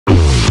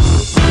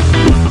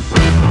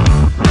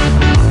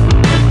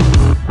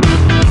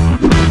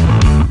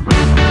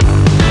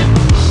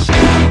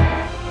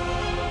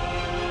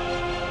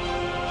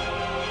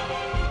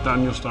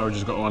Daniel Sturridge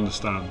has got to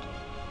understand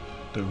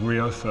that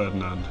Rio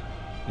Ferdinand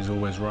is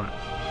always right.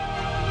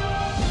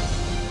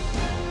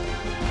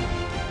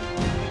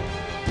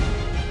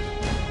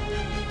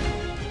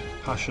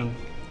 Passion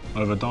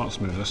over dance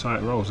moves, that's how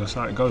it rolls, that's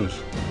how it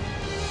goes.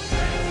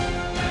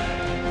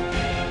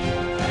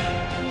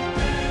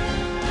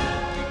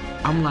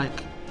 I'm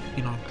like,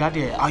 you know,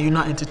 Gladiator, are you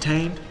not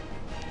entertained?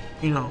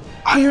 You know,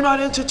 are you not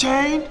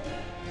entertained?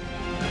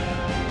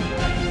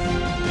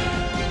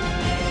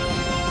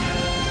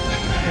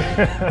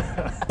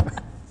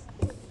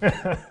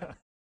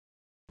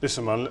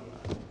 Listen man,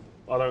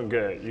 I don't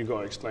get it, you got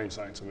to explain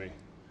something to me.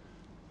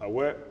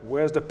 Like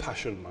where's the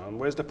passion, man?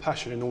 Where's the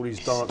passion in all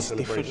these dance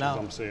celebrations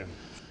I'm seeing?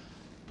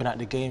 Been at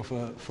the game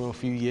for a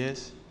few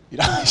years. You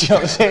know what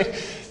I'm saying?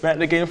 Been at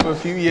the game for a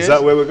few years. Is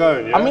that where we're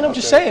going, yeah? I mean, I'm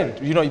just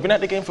saying, you know, you've been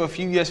at the game for a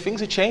few years, things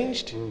have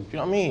changed. You know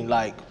what I mean?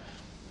 Like,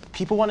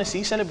 people want to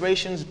see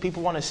celebrations,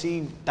 people want to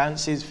see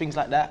dances, things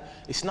like that.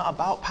 It's not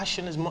about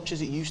passion as much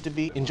as it used to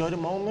be. Enjoy the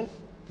moment,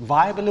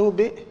 vibe a little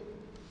bit,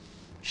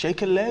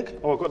 shake a leg.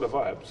 Oh, I got the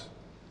vibes.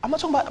 I'm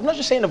not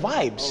just saying the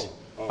vibes.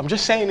 Oh. I'm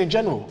just saying in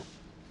general.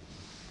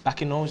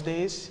 Back in those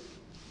days,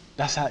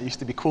 that's how it used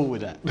to be cool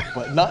with that.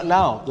 But not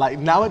now. Like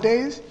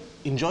nowadays,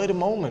 enjoy the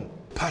moment.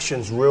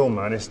 Passion's real,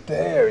 man. It's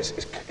there.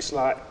 It's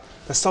like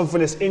there's something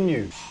that's in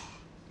you.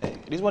 It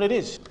is what it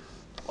is.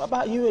 What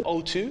about you at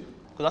 02?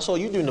 Because I saw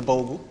you doing the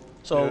bogle.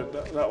 So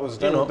yeah, that was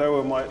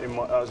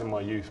in my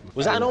youth.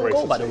 Was that an own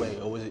goal, by the way,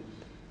 or was it?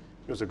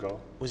 It was a goal.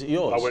 Was it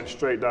yours? I went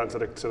straight down to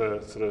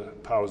the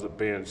powers that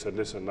be and said,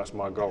 listen, that's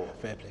my goal.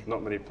 Fair play.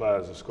 Not many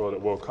players have scored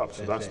at World Cups,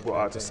 so that's what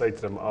I had to say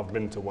to them. I've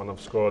been to one, I've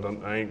scored,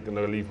 and I ain't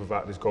gonna leave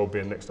without this goal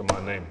being next to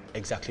my name.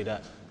 Exactly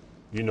that.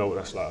 You know what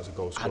that's like as a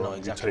goal scorer. I know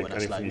exactly what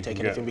that's like. You take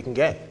anything we can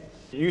get.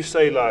 You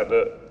say like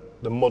that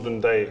the modern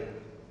day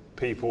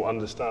people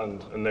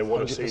understand and they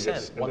want to see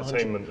this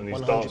entertainment and these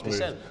 100%. Dance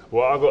moves.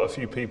 Well, I got a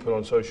few people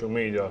on social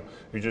media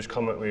who just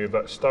come at me with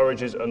that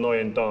Sturridge's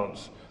annoying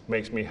dance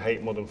makes me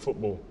hate modern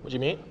football. What do you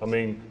mean? I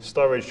mean,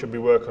 Sturridge should be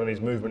working on his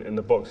movement in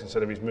the box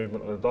instead of his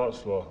movement on the dance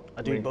floor.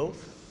 I do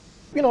both.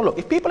 You know, look,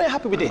 if people ain't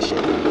happy with this shit,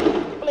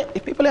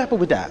 if people ain't happy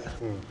with that,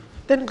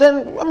 then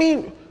I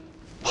mean.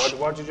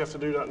 Why did you have to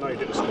do that? No, you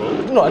didn't score.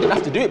 No, I didn't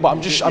have to do it, but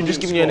I'm just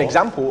giving you an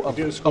example of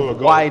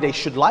why they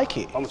should like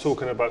it. I'm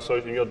talking about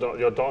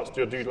your dance.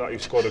 Do you like you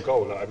scored a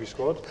goal? Like, have you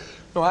scored?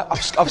 No,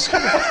 I've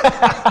scored.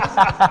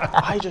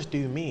 I just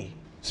do me.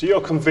 So you're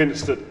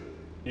convinced that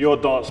your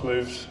dance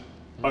moves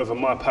over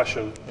my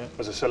passion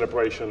as a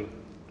celebration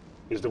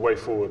is the way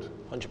forward?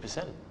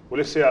 100%. Well,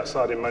 let's see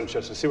outside in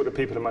Manchester. See what the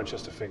people in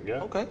Manchester think.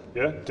 Yeah. Okay.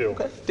 Yeah. Deal.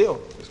 Okay.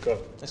 Deal. Let's go.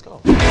 Let's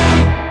go.